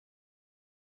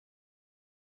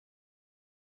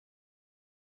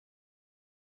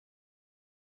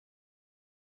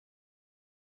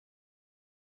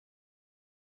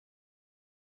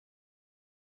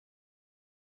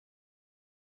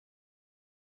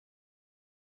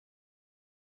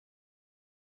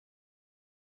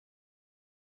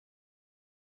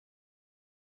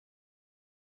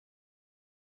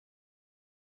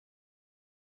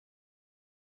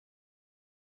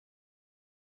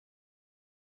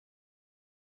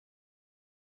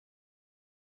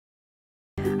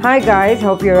Hi guys,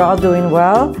 hope you're all doing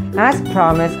well. As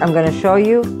promised, I'm going to show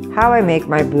you how I make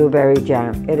my blueberry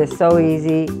jam. It is so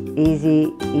easy,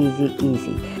 easy, easy,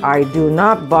 easy. I do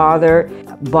not bother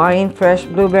buying fresh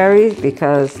blueberries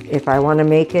because if I want to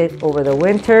make it over the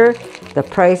winter, the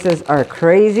prices are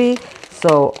crazy.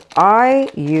 So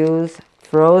I use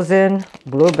frozen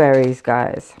blueberries,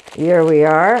 guys. Here we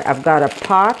are. I've got a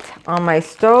pot on my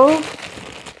stove.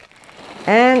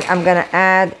 And I'm gonna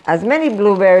add as many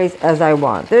blueberries as I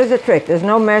want. There's a trick, there's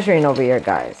no measuring over here,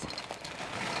 guys.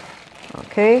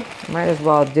 Okay, might as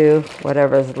well do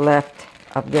whatever's left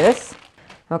of this.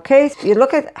 Okay, so you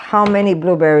look at how many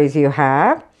blueberries you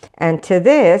have. And to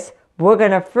this, we're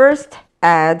gonna first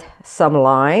add some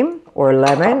lime or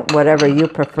lemon, whatever you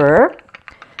prefer.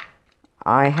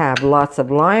 I have lots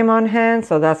of lime on hand,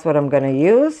 so that's what I'm gonna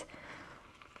use.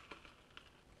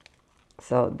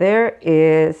 So there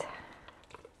is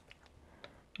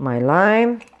my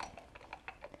lime.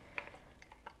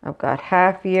 I've got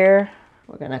half here.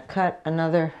 We're gonna cut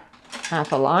another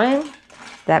half a lime.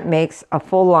 That makes a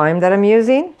full lime that I'm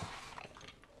using.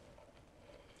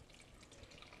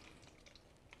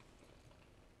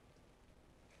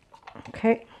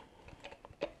 Okay.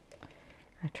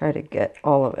 I try to get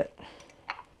all of it.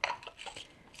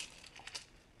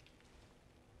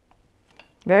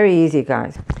 Very easy,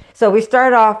 guys. So we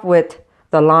start off with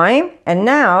the lime, and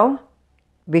now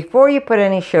before you put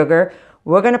any sugar,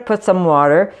 we're going to put some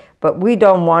water, but we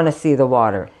don't want to see the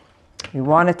water. You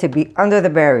want it to be under the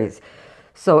berries.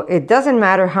 So it doesn't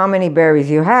matter how many berries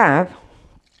you have,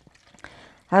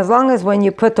 as long as when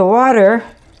you put the water,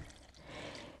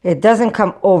 it doesn't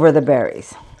come over the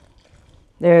berries.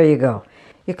 There you go.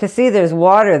 You can see there's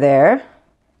water there,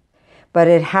 but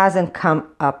it hasn't come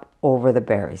up over the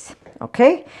berries.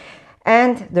 Okay?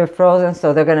 And they're frozen,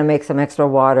 so they're going to make some extra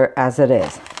water as it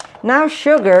is. Now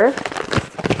sugar,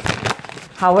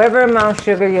 however amount of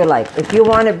sugar you like. If you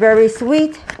want it very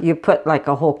sweet, you put like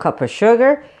a whole cup of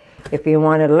sugar. If you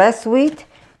want it less sweet,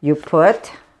 you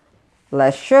put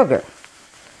less sugar.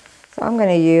 So I'm going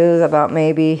to use about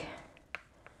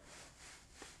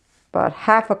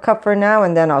half a cup for now,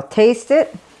 and then I'll taste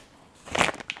it.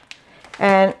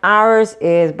 And ours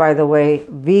is, by the way,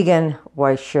 vegan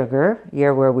white sugar,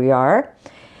 here where we are.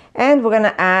 And we're going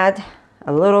to add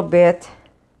a little bit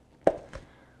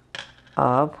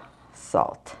of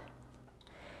salt.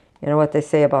 You know what they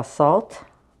say about salt?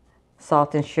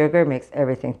 Salt and sugar makes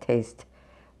everything taste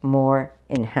more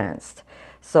enhanced.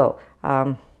 So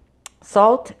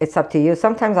salt, it's up to you.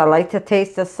 Sometimes I like to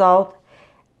taste the salt,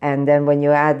 and then when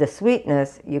you add the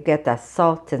sweetness, you get that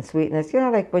salt and sweetness. You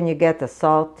know, like when you get the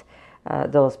salt,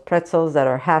 those pretzels that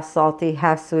are half salty,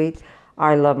 half sweet.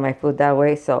 I love my food that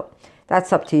way. So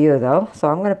that's up to you though. So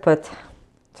I'm going to put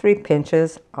 3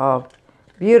 pinches of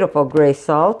beautiful gray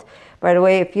salt. By the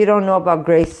way, if you don't know about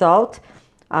gray salt,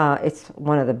 it's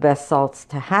one of the best salts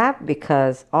to have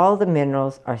because all the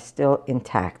minerals are still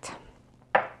intact.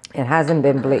 It hasn't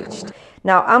been bleached.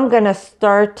 Now I'm going to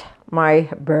start my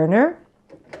burner,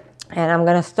 and I'm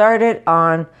going to start it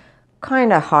on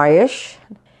kind of highish,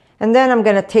 and then I'm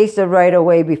going to taste it right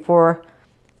away before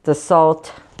the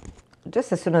salt,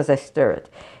 just as soon as I stir it.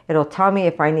 It'll tell me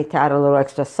if I need to add a little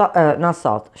extra salt, not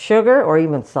salt, sugar or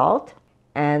even salt.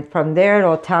 And from there,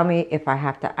 it'll tell me if I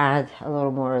have to add a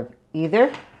little more of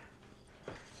either.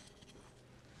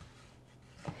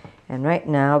 And right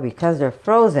now, because they're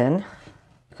frozen,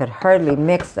 you could hardly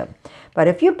mix them. But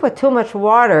if you put too much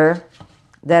water,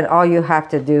 then all you have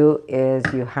to do is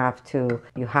you have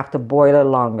to boil it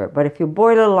longer. But if you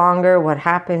boil it longer, what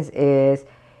happens is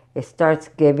it starts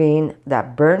giving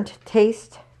that burnt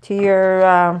taste to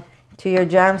your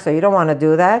jam. So you don't want to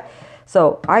do that.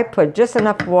 So I put just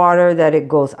enough water that it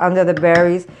goes under the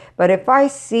berries. But if I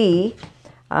see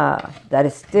that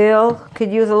it still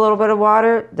could use a little bit of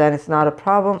water, then it's not a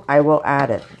problem. I will add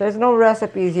it. There's no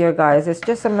recipes here, guys. It's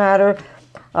just a matter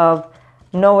of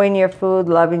knowing your food,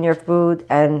 loving your food,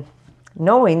 and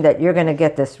knowing that you're going to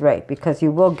get this right, because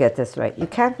you will get this right. You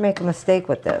can't make a mistake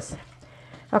with this.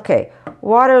 Okay,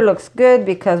 water looks good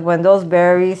because when those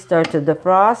berries start to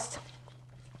defrost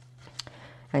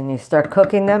and you start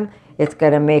cooking them, it's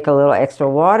going to make a little extra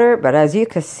water. But as you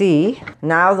can see,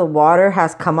 now the water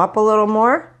has come up a little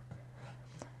more.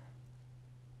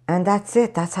 And that's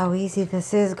it. That's how easy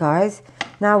this is, guys.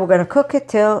 Now we're going to cook it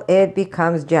till it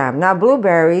becomes jam. Now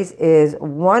blueberries is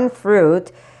one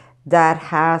fruit that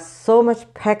has so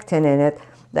much pectin in it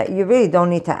that you really don't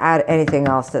need to add anything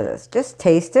else to this. Just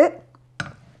taste it.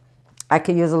 I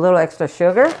could use a little extra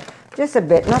sugar, just a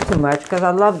bit, not too much, because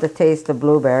I love the taste of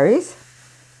blueberries.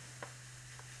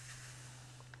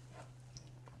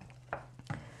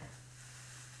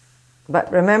 But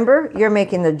remember, you're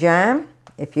making the jam.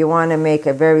 If you want to make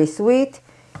it very sweet,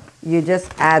 you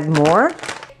just add more.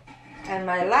 And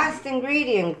my last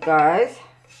ingredient, guys,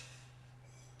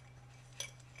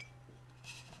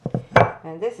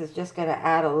 and this is just going to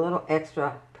add a little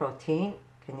extra protein.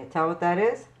 Can you tell what that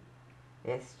is?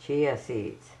 It's chia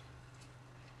seeds.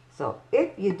 So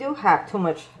if you do have too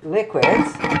much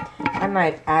liquids, I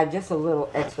might add just a little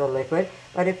extra liquid.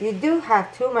 But if you do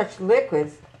have too much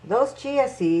liquids, those chia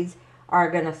seeds are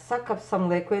going to suck up some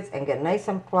liquids and get nice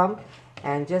and plump,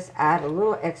 and just add a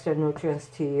little extra nutrients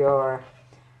to your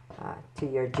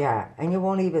jam. And you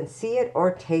won't even see it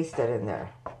or taste it in there.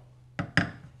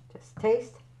 Just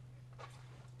taste.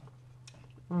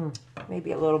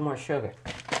 Maybe a little more sugar.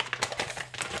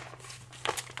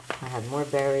 I had more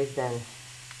berries than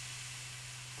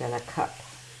a cup.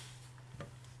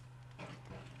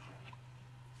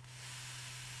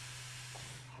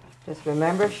 Just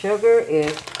remember, sugar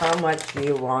is how much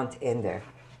you want in there.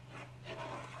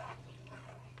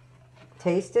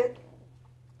 Taste it,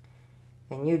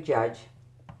 and you judge.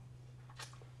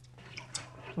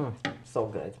 So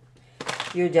good.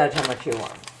 You judge how much you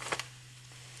want.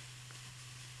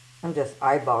 I'm just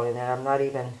eyeballing it. I'm not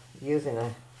even using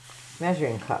a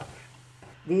measuring cup.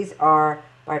 These are,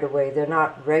 by the way, they're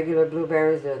not regular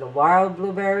blueberries. They're the wild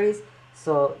blueberries.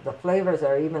 So the flavors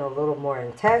are even a little more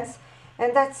intense.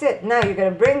 And that's it. Now you're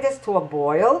going to bring this to a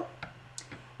boil.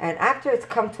 And after it's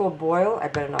come to a boil, I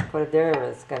better not put it there or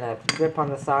it's going to drip on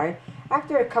the side.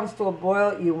 After it comes to a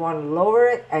boil, you want to lower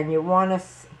it, and you want to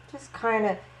just kind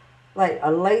of like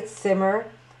a light simmer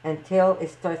until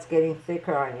it starts getting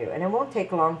thicker on you. And it won't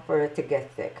take long for it to get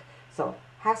thick. So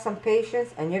have some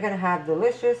patience, and you're going to have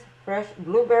delicious, fresh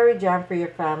blueberry jam for your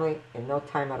family in no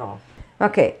time at all.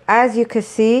 Okay, as you can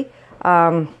see,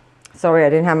 sorry I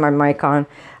didn't have my mic on.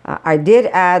 I did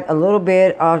add a little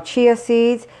bit of chia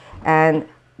seeds, and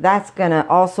that's going to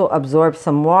also absorb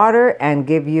some water and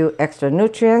give you extra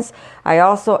nutrients. I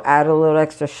also add a little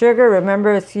extra sugar.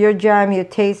 Remember, it's your jam, you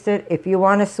taste it. If you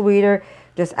want it sweeter,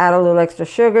 just add a little extra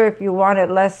sugar. If you want it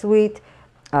less sweet,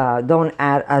 don't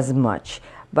add as much.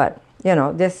 But, you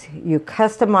know, this, you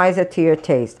customize it to your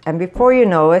taste. And before you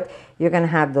know it, you're going to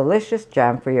have delicious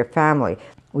jam for your family.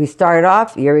 We started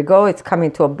off, here we go, it's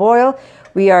coming to a boil.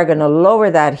 We are going to lower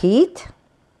that heat,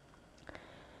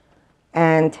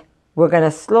 and we're going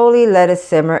to slowly let it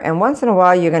simmer, and once in a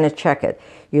while you're going to check it.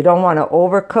 You don't want to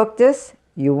overcook this.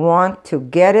 You want to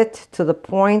get it to the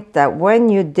point that when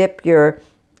you dip your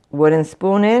wooden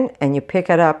spoon in and you pick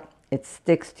it up, it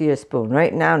sticks to your spoon.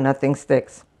 Right now, nothing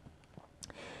sticks.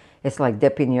 It's like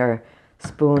dipping your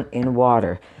spoon in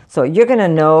water. So you're going to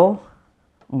know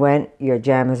when your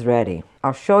jam is ready.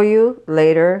 I'll show you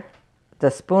later the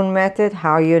spoon method,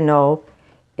 how you know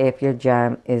if your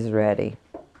jam is ready.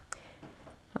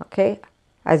 Okay,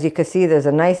 as you can see, there's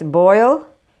a nice boil,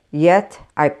 yet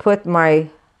I put my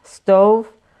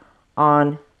stove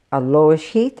on a lowish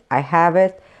heat. I have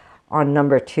it on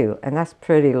number 2, and that's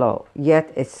pretty low,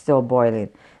 yet it's still boiling.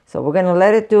 So we're going to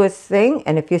let it do its thing,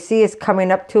 and if you see it's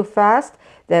coming up too fast,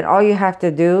 then all you have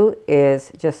to do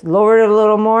is just lower it a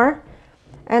little more,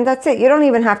 and that's it. You don't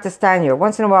even have to stand here.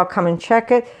 Once in a while, come and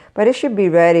check it, but it should be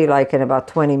ready like in about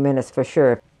 20 minutes for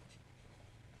sure.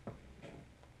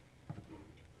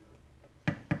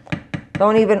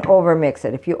 Don't even overmix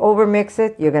it. If you overmix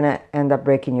it, you're going to end up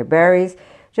breaking your berries.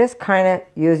 Just kind of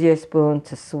use your spoon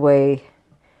to sway.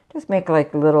 Just make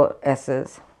like little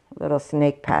S's, little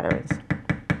snake patterns.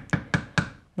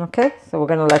 Okay, so we're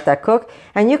going to let that cook.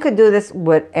 And you could do this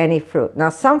with any fruit. Now,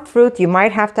 some fruit, you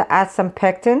might have to add some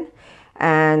pectin.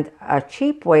 And a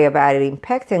cheap way of adding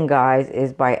pectin, guys,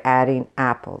 is by adding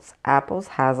apples. Apples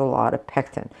has a lot of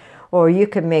pectin. Or you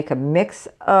can make a mix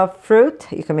of fruit.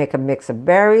 You can make a mix of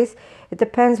berries. It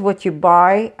depends what you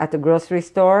buy at the grocery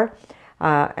store.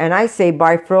 And I say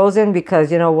buy frozen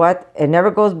because you know what? It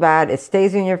never goes bad. It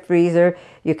stays in your freezer.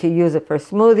 You can use it for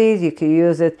smoothies. You can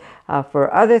use it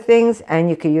for other things. And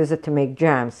you can use it to make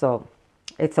jam. So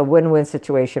it's a win-win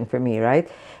situation for me, right?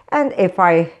 And if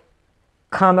I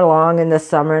come along in the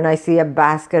summer and I see a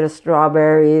basket of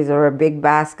strawberries or a big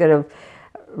basket of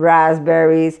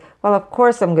raspberries, well, of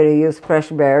course I'm going to use fresh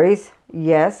berries.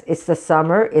 Yes, it's the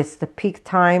summer. It's the peak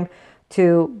time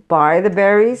to buy the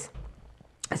berries,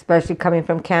 especially coming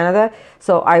from Canada.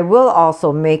 So I will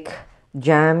also make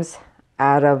jams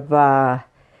out of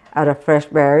fresh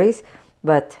berries.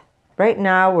 But right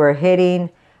now we're hitting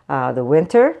the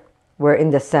winter. We're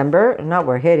in December. Not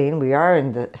we're hitting. We are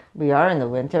in the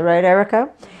winter, right,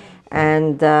 Erica?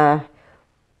 And the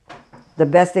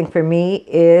best thing for me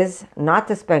is not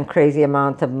to spend crazy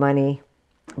amount of money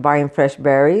buying fresh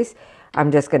berries.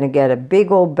 I'm just going to get a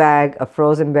big old bag of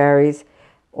frozen berries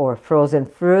or frozen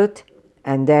fruit,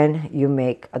 and then you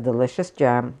make a delicious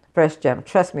jam, fresh jam.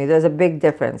 Trust me, there's a big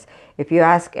difference. If you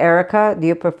ask Erica, do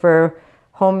you prefer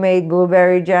homemade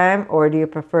blueberry jam or do you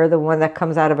prefer the one that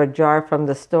comes out of a jar from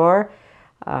the store?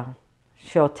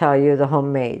 She'll tell you the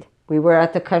homemade. We were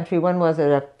at the country, when was it,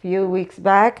 a few weeks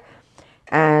back,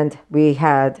 and we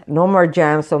had no more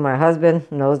jam. So my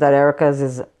husband knows that Erica's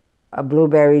is a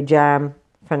blueberry jam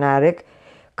fanatic.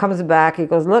 Comes back, he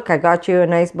goes, look, I got you a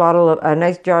nice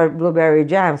jar of blueberry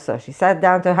jam. So she sat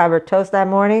down to have her toast that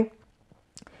morning,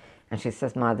 and she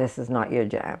says, Ma, this is not your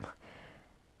jam.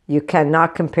 You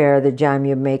cannot compare the jam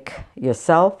you make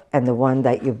yourself and the one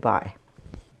that you buy.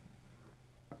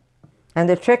 And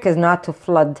the trick is not to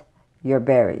flood your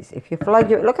berries. If you flood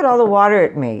look at all the water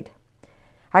it made.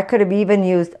 I could have even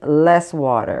used less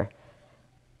water,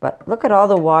 but look at all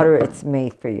the water it's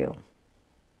made for you.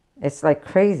 It's like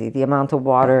crazy, the amount of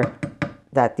water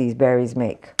that these berries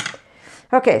make.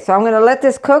 Okay, so I'm going to let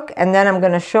this cook, and then I'm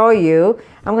going to show you.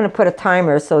 I'm going to put a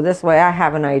timer so this way I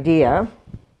have an idea.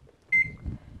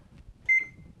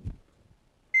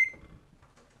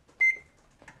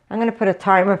 I'm going to put a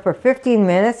timer for 15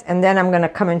 minutes, and then I'm going to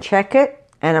come and check it,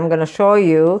 and I'm going to show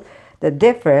you the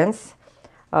difference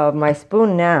of my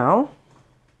spoon now,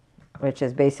 which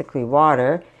is basically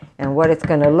water, and what it's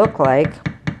going to look like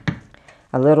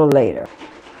a little later.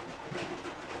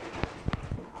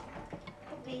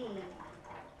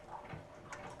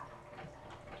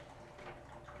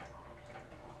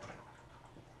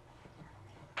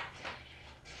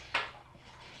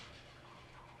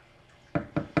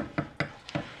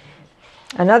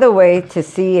 Another way to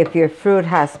see if your fruit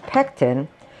has pectin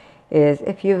is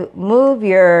if you move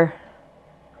your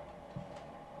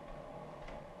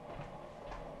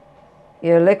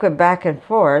liquid back and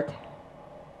forth,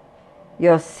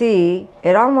 you'll see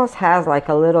it almost has like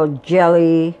a little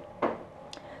jelly,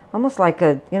 almost like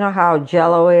a, you know how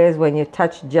Jello is, when you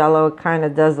touch Jello, it kind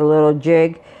of does a little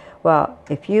jig. Well,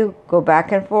 if you go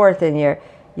back and forth and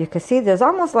you can see there's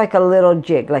almost like a little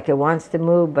jig, like it wants to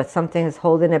move, but something is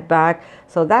holding it back.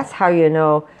 So that's how you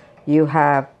know you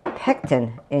have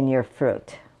pectin in your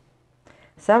fruit.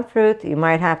 Some fruit you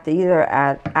might have to either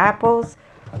add apples,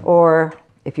 or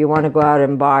if you want to go out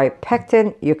and buy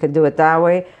pectin, you can do it that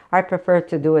way. I prefer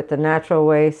to do it the natural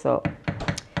way. So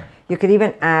you could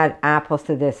even add apples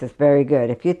to this. It's very good.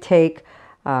 If you take,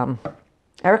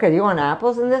 Erica, do you want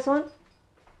apples in this one?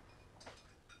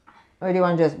 Or do you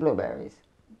want just blueberries?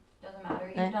 Doesn't matter.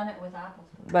 You've done it with apples.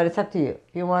 But it's up to you.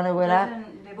 You want it with apples?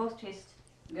 They both taste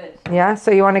good. Yeah,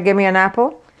 so you want to give me an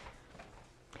apple?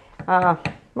 We're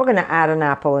going to add an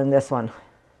apple in this one.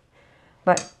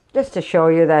 But just to show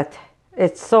you that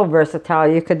it's so versatile.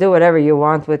 You could do whatever you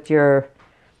want with your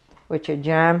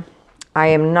jam. I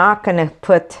am not going to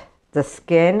put the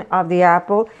skin of the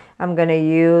apple. I'm going to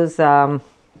use a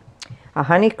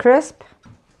Honey Crisp.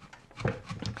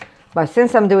 But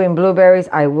since I'm doing blueberries,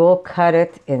 I will cut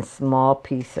it in small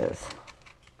pieces.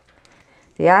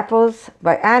 The apples,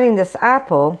 by adding this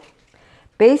apple,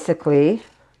 basically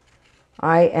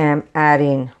I am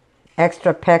adding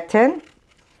extra pectin,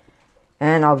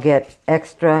 and I'll get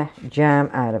extra jam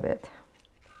out of it.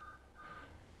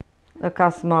 Look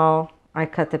how small I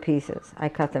cut the pieces. I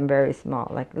cut them very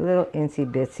small, like a little insy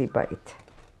bitsy bite.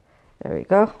 There we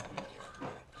go.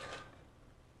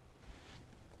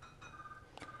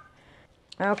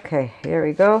 Okay, here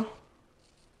we go.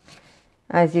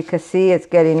 As you can see, it's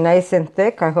getting nice and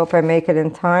thick. I hope I make it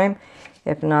in time.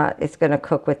 If not, it's going to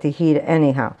cook with the heat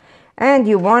anyhow. And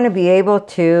you want to be able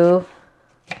to,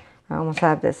 I almost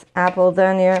have this apple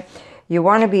done here. You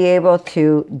want to be able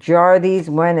to jar these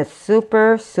when it's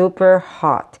super, super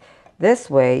hot. This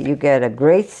way you get a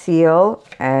great seal,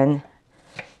 and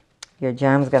your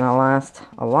jam's going to last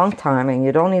a long time, and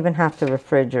you don't even have to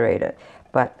refrigerate it.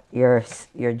 But your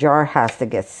jar has to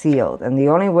get sealed. And the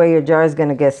only way your jar is going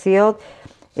to get sealed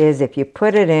is if you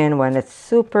put it in when it's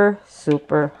super,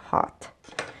 super hot.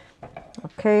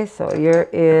 Okay, so here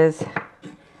is,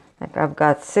 like, I've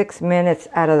got 6 minutes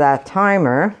out of that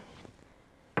timer.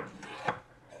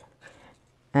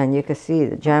 And you can see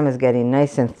the jam is getting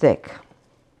nice and thick.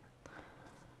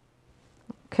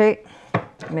 Okay,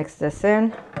 mix this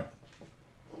in.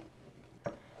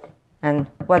 And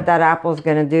what that apple is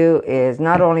going to do is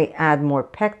not only add more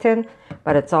pectin,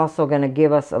 but it's also going to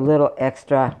give us a little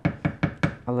extra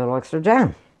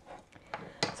jam.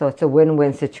 So it's a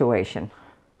win-win situation.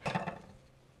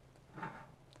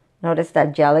 Notice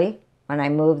that jelly when I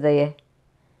move the,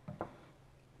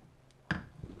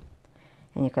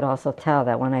 and you could also tell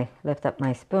that when I lift up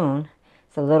my spoon,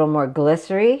 it's a little more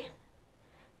glycery.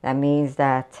 That means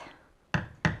that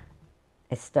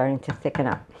it's starting to thicken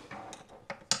up.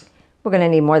 We're going to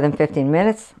need more than 15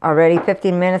 minutes. Already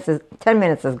 10 minutes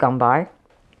has gone by.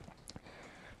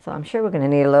 So I'm sure we're going to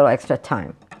need a little extra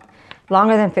time.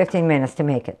 Longer than 15 minutes to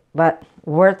make it, but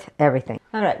worth everything.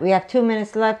 All right, we have 2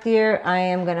 minutes left here. I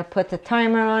am going to put the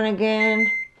timer on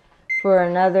again for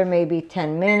another maybe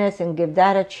 10 minutes and give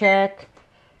that a check.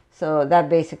 So that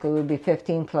basically would be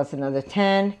 15 plus another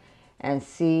 10 and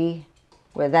see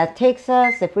where that takes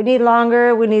us. If we need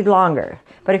longer, we need longer.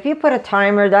 But if you put a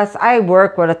timer, I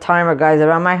work with a timer, guys,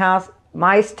 around my house.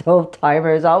 My stove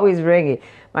timer is always ringing.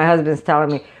 My husband's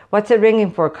telling me, what's it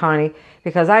ringing for, Connie?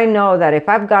 Because I know that if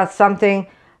I've got something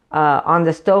on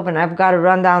the stove and I've got to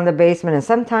run down the basement, and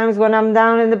sometimes when I'm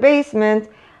down in the basement,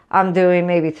 I'm doing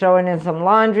maybe throwing in some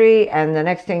laundry, and the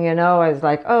next thing you know is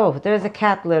like, oh, there's a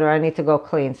cat litter I need to go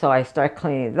clean. So I start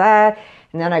cleaning that,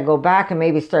 and then I go back and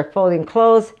maybe start folding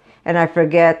clothes, and I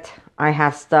forget I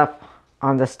have stuff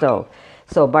on the stove.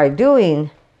 So by doing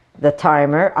the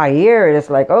timer, I hear it, it's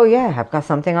like, oh yeah, I've got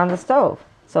something on the stove.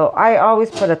 So I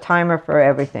always put a timer for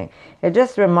everything. It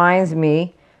just reminds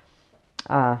me,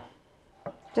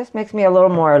 just makes me a little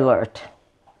more alert.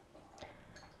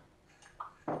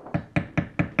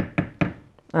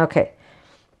 Okay,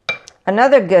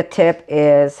 another good tip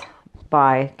is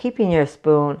by keeping your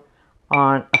spoon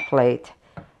on a plate,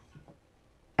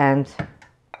 and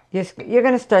you're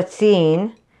going to start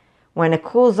seeing when it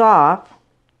cools off,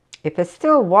 if it's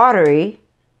still watery,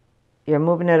 you're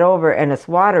moving it over and it's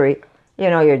watery, you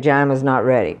know your jam is not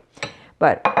ready.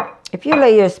 But if you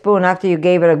lay your spoon after you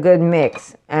gave it a good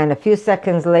mix and a few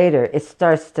seconds later it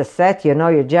starts to set, you know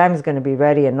your jam is going to be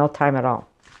ready in no time at all.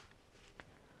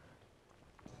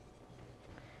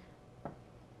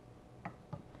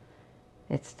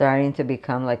 It's starting to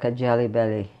become like a jelly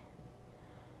belly.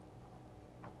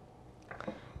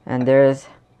 And there's,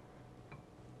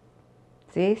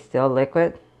 see, still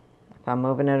liquid. If I'm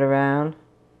moving it around.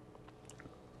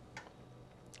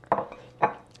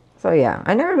 So yeah,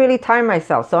 I never really time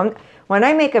myself. So when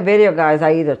I make a video, guys,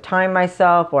 I either time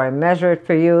myself or I measure it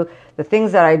for you. The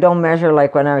things that I don't measure,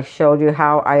 like when I showed you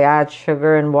how I add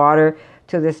sugar and water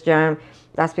to this jam,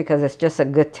 that's because it's just a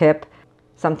good tip,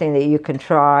 something that you can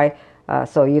try.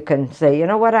 So you can say, you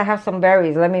know what, I have some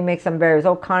berries. Let me make some berries.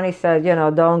 Oh, Connie said, you know,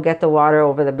 don't get the water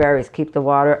over the berries. Keep the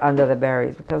water under the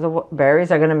berries, because the berries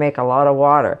are going to make a lot of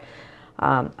water.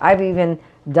 I've even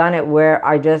done it where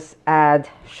I just add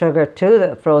sugar to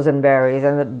the frozen berries,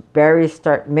 and the berries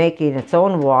start making its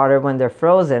own water when they're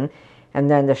frozen,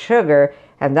 and then the sugar,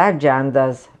 and that jam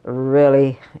does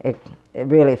really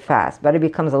fast, but it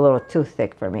becomes a little too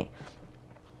thick for me.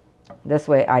 This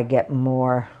way I get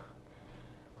more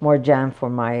jam for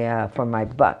my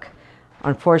buck.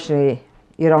 Unfortunately,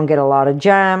 you don't get a lot of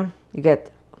jam. You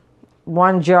get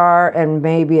one jar and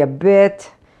maybe a bit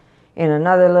in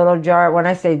another little jar. When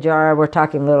I say jar, we're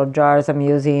talking little jars. I'm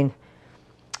using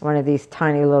one of these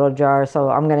tiny little jars, so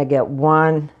I'm gonna get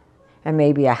one and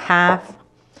maybe a half.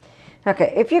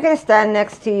 Okay, if you're gonna stand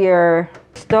next to your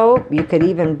stove, you could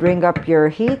even bring up your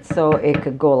heat so it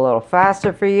could go a little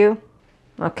faster for you.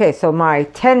 Okay, so my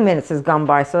 10 minutes has gone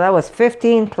by, so that was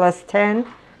 15 plus 10.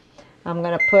 I'm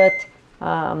gonna put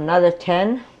another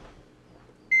 10.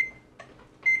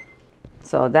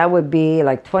 So that would be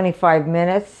like 25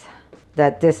 minutes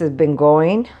that this has been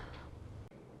going.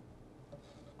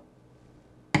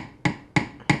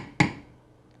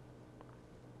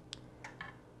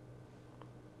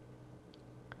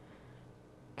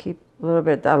 Keep a little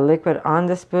bit of that liquid on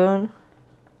the spoon.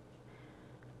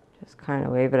 Just kind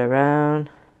of wave it around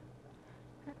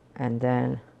and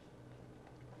then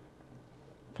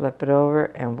flip it over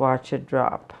and watch it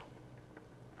drop.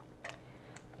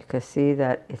 You can see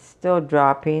that it's still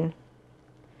dropping,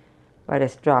 but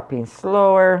it's dropping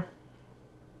slower.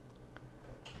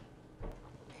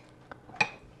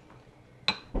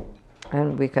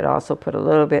 And we could also put a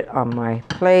little bit on my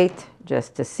plate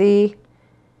just to see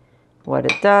what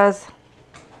it does.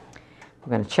 I'm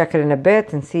going to check it in a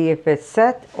bit and see if it's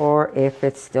set or if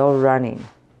it's still running.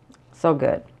 So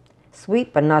good.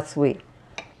 Sweet, but not sweet.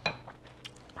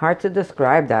 Hard to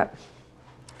describe that.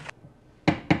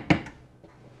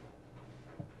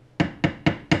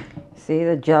 See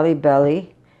the jelly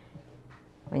belly?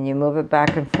 When you move it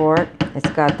back and forth,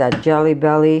 it's got that jelly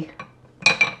belly.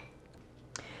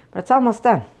 But it's almost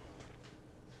done.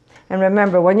 And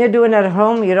remember, when you're doing it at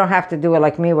home, you don't have to do it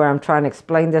like me where I'm trying to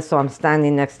explain this so I'm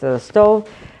standing next to the stove.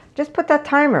 Just put that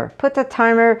timer. Put the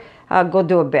timer, go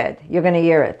do a bed. You're going to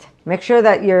hear it. Make sure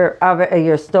that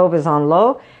your stove is on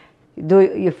low.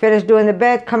 You finish doing the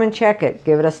bed, come and check it.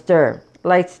 Give it a stir,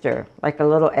 light stir, like a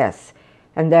little S.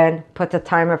 and then put the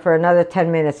timer for another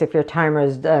 10 minutes if your timer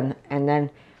is done, and then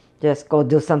just go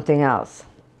do something else.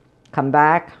 Come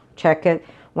back, check it.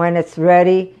 When it's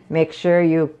ready, make sure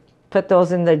you put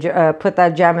those in the put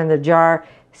that jam in the jar,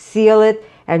 seal it,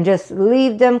 and just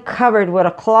leave them covered with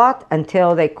a cloth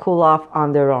until they cool off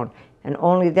on their own. And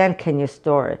only then can you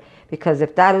store it. Because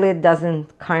if that lid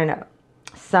doesn't kind of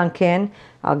sunk in,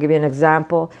 I'll give you an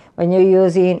example. When you're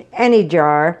using any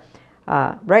jar,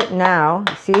 right now,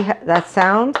 see that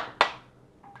sound?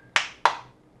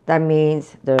 That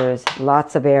means there's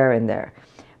lots of air in there.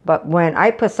 But when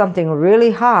I put something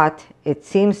really hot, it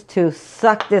seems to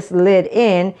suck this lid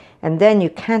in, and then you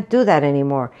can't do that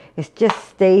anymore. It just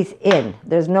stays in.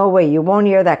 There's no way. You won't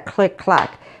hear that click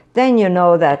clack. Then you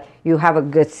know that you have a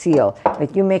good seal.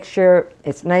 But you make sure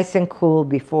it's nice and cool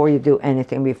before you do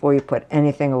anything, before you put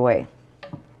anything away.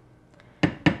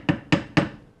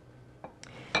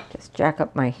 Just jack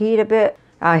up my heat a bit.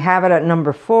 I have it at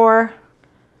number 4,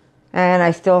 and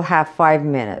I still have 5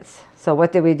 minutes. So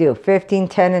what did we do? 15,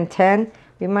 10, and 10?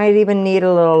 We might even need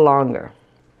a little longer.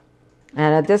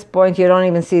 And at this point, you don't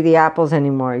even see the apples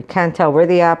anymore. You can't tell where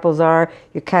the apples are.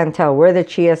 You can't tell where the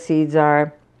chia seeds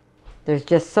are. There's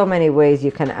just so many ways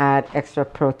you can add extra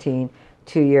protein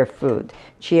to your food.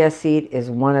 Chia seed is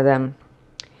one of them.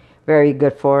 Very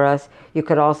good for us. You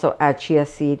could also add chia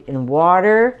seed in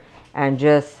water and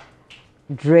just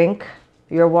drink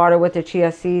your water with the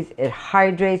chia seeds. It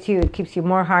hydrates you. It keeps you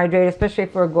more hydrated, especially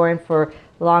if we're going for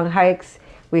long hikes.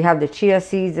 We have the chia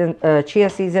seeds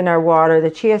in our water.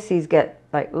 The chia seeds get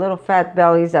like little fat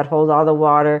bellies that hold all the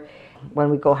water. When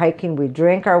we go hiking, we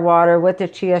drink our water with the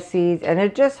chia seeds, and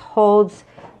it just holds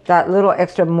that little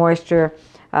extra moisture,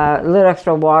 little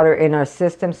extra water in our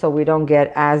system, so we don't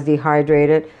get as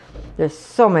dehydrated. There's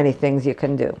so many things you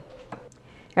can do.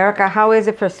 Erica, how is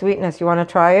it for sweetness? You want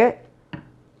to try it?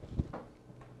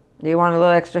 Do you want a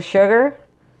little extra sugar?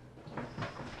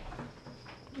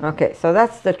 Okay, so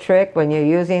that's the trick when you're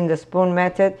using the spoon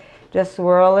method. Just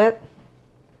swirl it,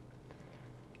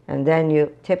 and then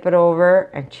you tip it over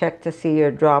and check to see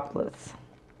your droplets.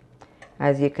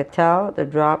 As you could tell, the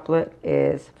droplet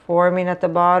is forming at the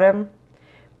bottom,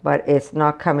 but it's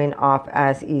not coming off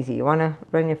as easy. You want to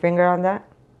run your finger on that?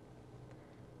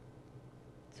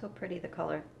 So pretty, the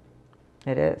color.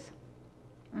 It is.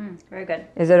 Very good.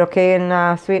 Is it okay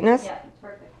in sweetness? Yeah, it's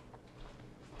perfect.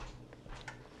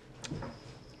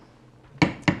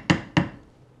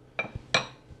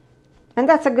 And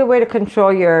that's a good way to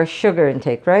control your sugar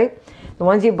intake, right? The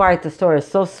ones you buy at the store are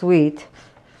so sweet.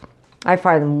 I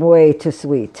find them way too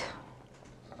sweet.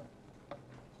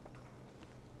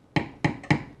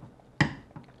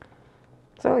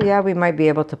 So yeah, we might be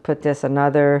able to put this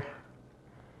another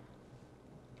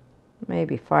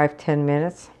maybe 5-10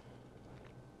 minutes.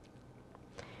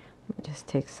 Just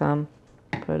take some,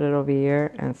 put it over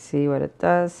here and see what it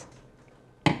does.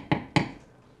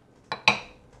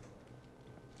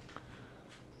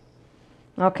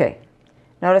 Okay,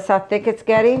 notice how thick it's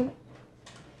getting?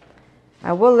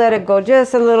 I will let it go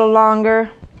just a little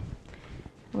longer.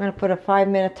 I'm going to put a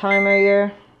 5-minute timer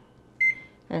here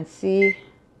and see.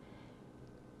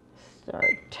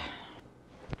 Start.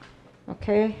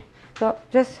 Okay, so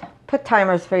just put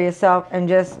timers for yourself, and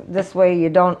just this way you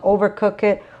don't overcook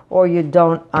it or you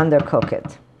don't undercook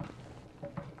it.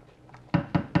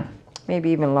 Maybe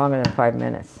even longer than 5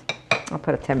 minutes. I'll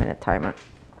put a 10-minute timer.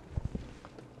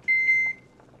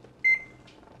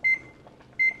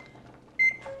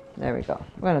 There we go.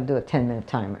 We're going to do a 10-minute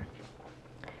timer.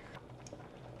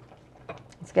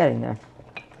 It's getting there.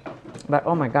 But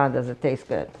oh my God, does it taste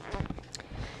good.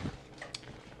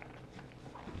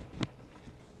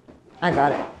 I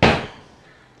got it.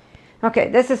 Okay,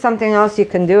 this is something else you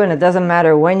can do, and it doesn't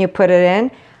matter when you put it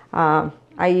in.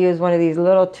 I use one of these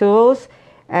little tools,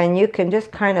 and you can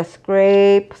just kind of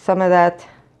scrape some of that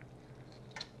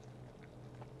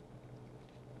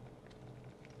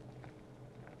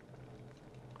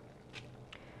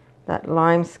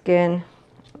lime skin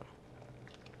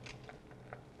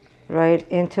right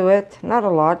into it. Not a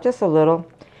lot, just a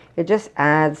little. It just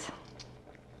adds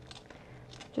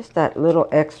just that little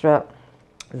extra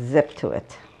zip to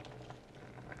it.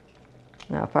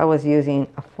 Now, if I was using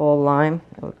a full lime,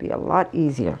 it would be a lot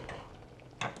easier.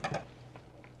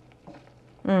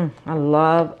 I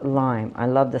love lime. I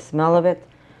love the smell of it.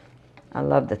 I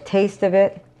love the taste of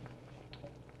it.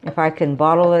 If I can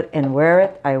bottle it and wear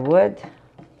it, I would.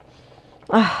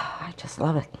 I just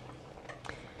love it.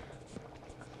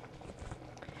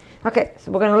 Okay, so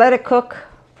we're going to let it cook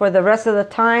for the rest of the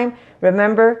time.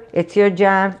 Remember, it's your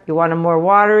jam. You want it more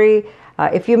watery.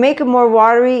 If you make it more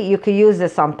watery, you could use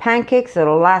this on pancakes.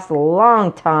 It'll last a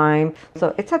long time.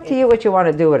 So it's up to you what you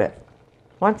want to do with it.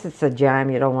 Once it's a jam,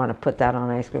 you don't want to put that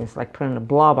on ice cream. It's like putting a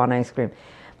blob on ice cream.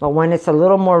 But when it's a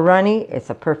little more runny,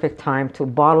 it's a perfect time to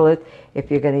bottle it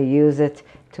if you're going to use it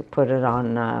to put it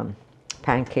on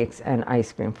pancakes and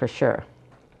ice cream for sure.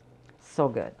 So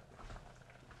good.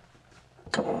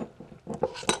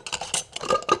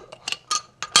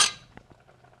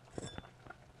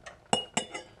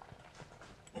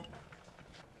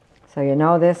 So you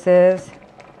know this is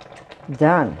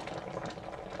done.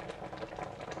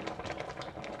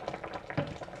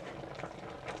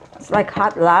 It's like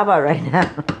hot lava right now.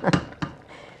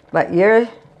 But your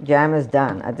jam is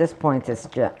done. At this point, it's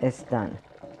done.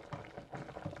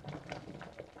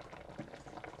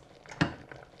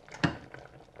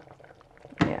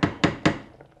 Yeah.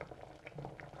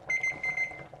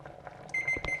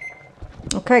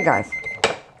 Okay, guys.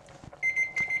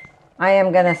 I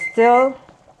am gonna still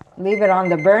leave it on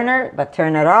the burner, but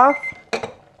turn it off.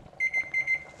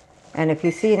 And if you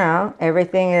see now,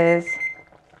 everything is,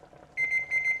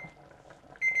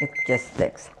 it just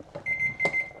sticks.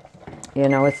 You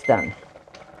know it's done.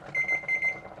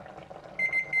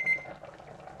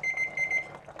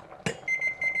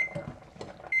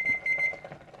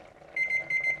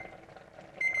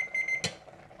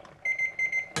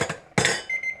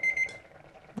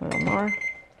 A little more.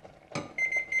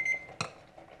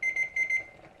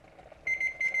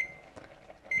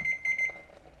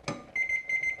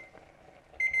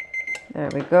 There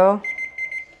we go.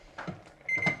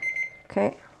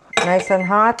 Okay, nice and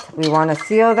hot. We want to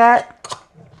seal that.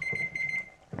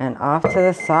 And off to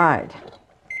the side.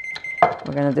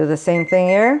 We're going to do the same thing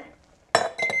here.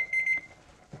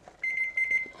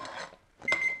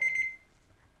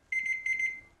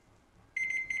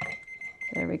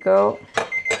 There we go.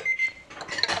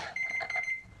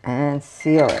 And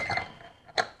seal it.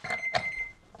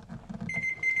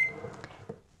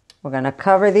 We're going to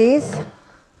cover these.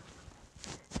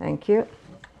 Thank you.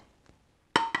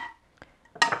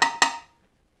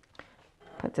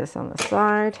 Put this on the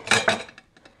side.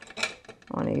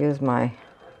 I want to use my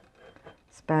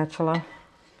spatula.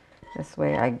 This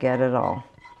way I get it all.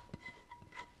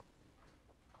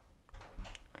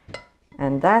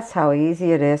 And that's how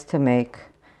easy it is to make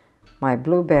my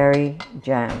blueberry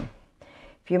jam.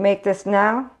 If you make this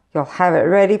now, you'll have it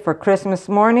ready for Christmas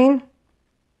morning.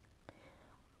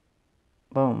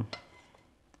 Boom.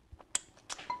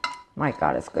 My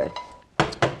God, it's good.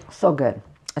 So good.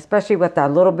 Especially with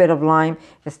that little bit of lime.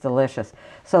 It's delicious.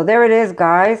 So there it is,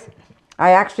 guys.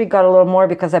 I actually got a little more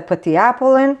because I put the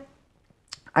apple in.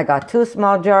 I got 2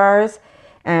 small jars.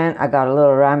 And I got a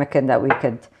little ramekin that we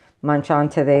could munch on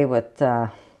today with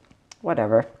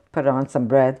whatever. Put it on some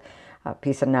bread. A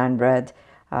piece of naan bread.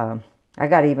 I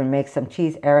got to even make some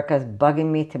cheese. Erica's bugging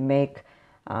me to make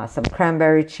some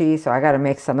cranberry cheese. So I got to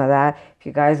make some of that. If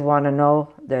you guys want to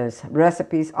know, there's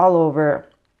recipes all over.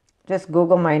 Just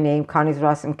Google my name, Connie's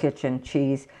RAWsome Kitchen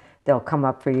cheese. They'll come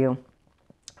up for you.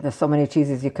 There's so many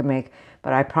cheeses you can make.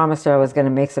 But I promised her I was going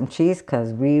to make some cheese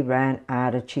because we ran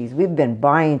out of cheese. We've been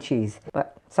buying cheese.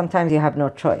 But sometimes you have no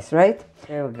choice, right?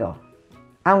 There we go.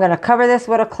 I'm going to cover this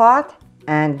with a cloth.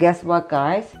 And guess what,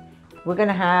 guys? We're going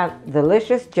to have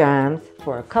delicious jams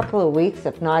for a couple of weeks,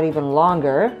 if not even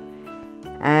longer.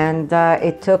 And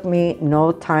it took me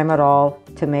no time at all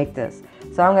to make this.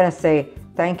 So I'm going to say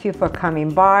thank you for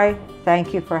coming by.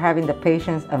 Thank you for having the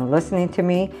patience and listening to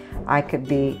me. I could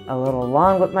be a little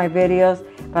long with my videos,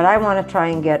 but I want to try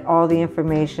and get all the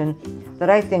information that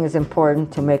I think is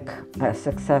important to make a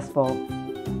successful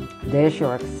dish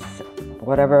or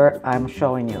whatever I'm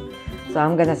showing you. So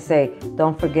I'm going to say,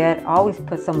 don't forget, always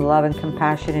put some love and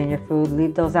compassion in your food.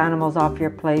 Leave those animals off your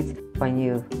plates. When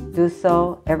you do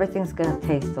so, everything's going to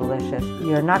taste delicious.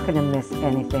 You're not going to miss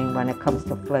anything when it comes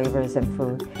to flavors and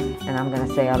food. And I'm going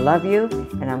to say I love you,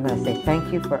 and I'm going to say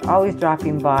thank you for always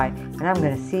dropping by. And I'm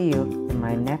going to see you in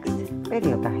my next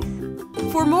video, guys.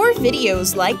 For more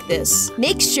videos like this,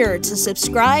 make sure to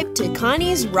subscribe to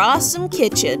Connie's RAWsome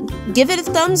Kitchen. Give it a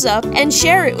thumbs up and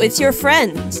share it with your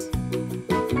friends.